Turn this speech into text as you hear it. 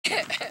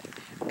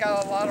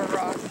got a lot of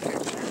rock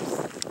pictures.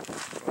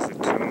 Was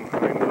it June? I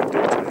mean, what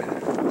date today?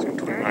 June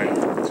 29th,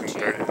 June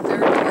 30th.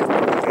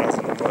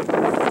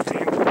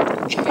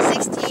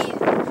 16.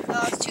 No,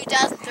 it's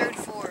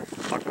 2034.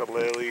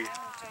 Haleakala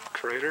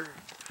crater?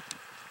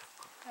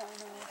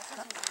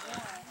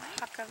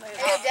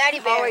 Hey, Daddy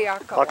Bear.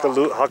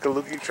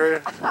 Haleakala crater?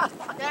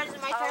 That is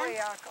my turn.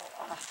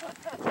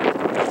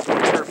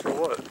 Crater for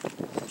what?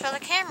 For the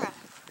camera.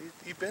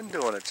 You've been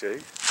doing it,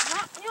 Jake.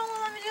 You only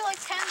let me do like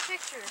 10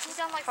 pictures. He's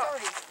done like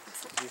 30.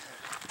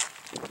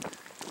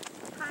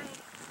 Hi.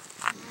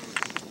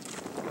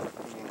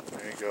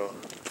 There you go.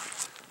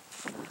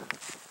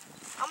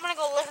 I'm gonna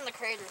go live in the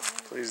crater.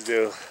 Please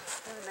do.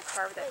 I'm in the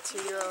car with that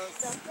 2-year-old.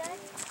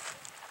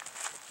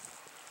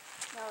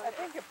 I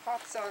think it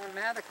pops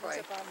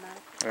automatically.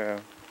 Yeah.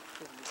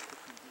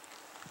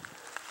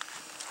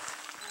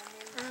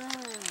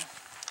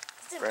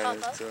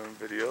 Brandon's doing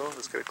video.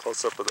 Let's get a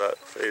close up of that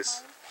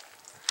face.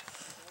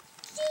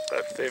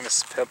 That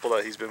famous pimple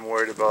that he's been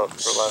worried about for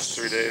the last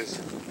 3 days.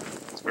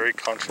 He's very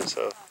conscious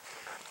of.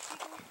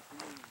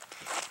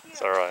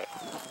 It's alright.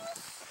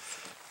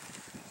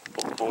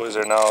 Both boys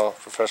are now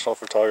professional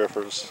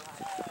photographers.